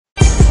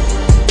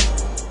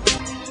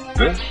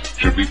This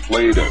should be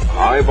played at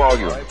high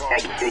volume.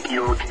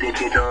 Execute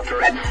digital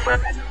threats.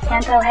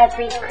 Tempo has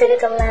reached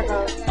critical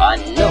levels. I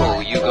know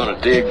you're gonna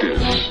dig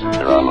this, and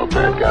I'm a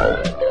bad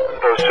guy.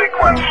 The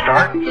sequence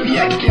start.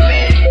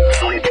 Deactivate.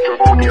 Switch to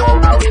audio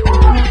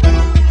output.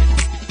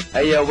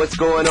 Hey yo, what's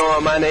going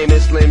on? My name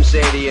is Slim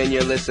Shady and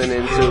you're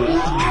listening to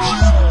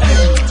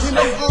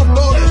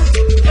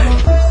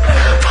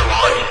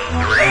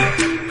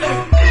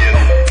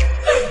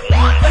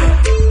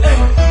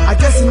I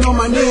guess you know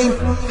my name,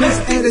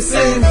 this ain't the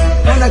same.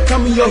 When I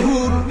come in your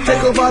hood,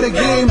 take over the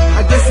game.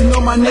 I guess you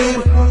know my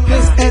name,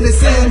 this ain't the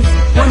same.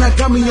 When I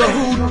come in your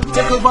hood,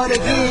 take over the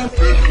game.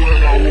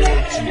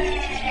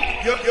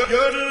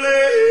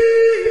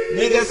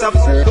 Niggas are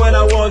food when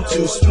I want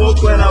to,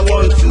 smoke when I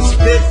want to,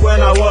 spit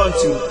when I want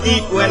to,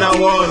 eat when I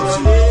want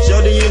to.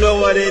 Shorty, you know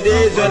what it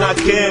is when I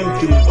came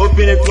through.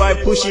 Open it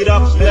wide, push it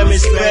up, let me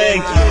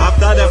spank you.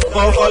 After the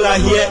phone, all I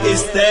hear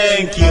is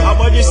thank you. How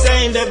about you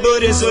say in the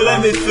building, so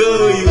let me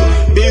feel you.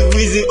 Big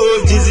Wexxy,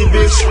 Ogexxy,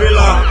 big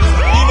Thriller.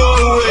 You know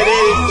who it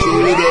is.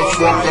 Who the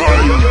fuck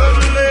are you?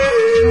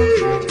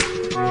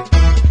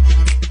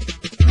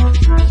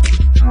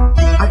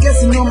 I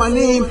guess you know my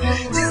name.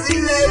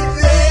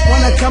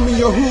 When I come in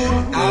your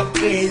hood, I'm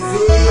crazy.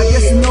 I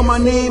guess you know my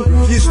name.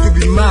 Used to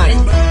be mine.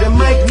 The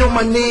mic know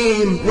my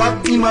name.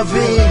 Rap in my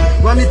vein.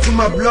 Run it to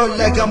my blood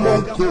like I'm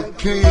on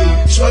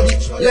cocaine. Shorty,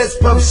 let's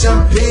pop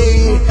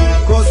champagne.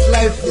 Cause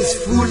life is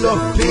full of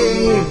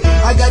pain.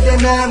 I got the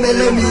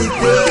 9mm.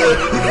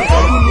 If you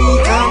fuck with me,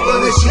 I'm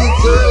gonna shoot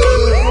you.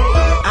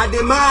 I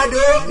demand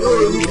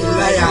oh, you be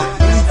liar.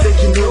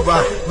 Taking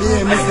over, me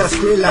and Mr.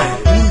 Skrilla,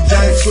 new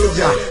giant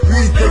soldier, we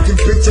taking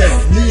pictures,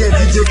 me and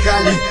DJ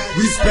Kali,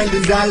 we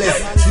spending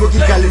dollars, smoking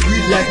Cali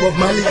weed like Bob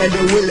Marley and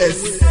the Willers.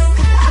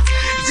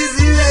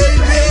 Jizzy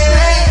baby,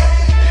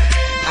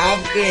 I'm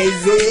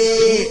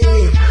crazy,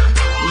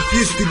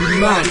 refuse to be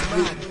mad.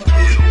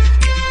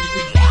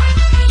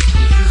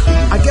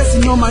 I guess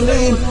you know my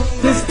name,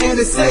 this ain't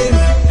the same.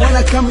 When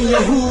I come in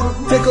your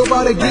hood, take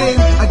over the game.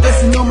 I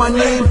guess you know my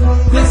name,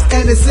 this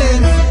ain't the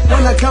same.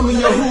 When I come in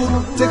your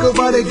hood, take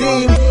over the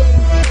game.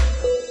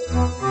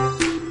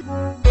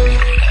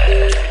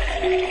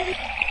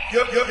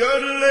 You're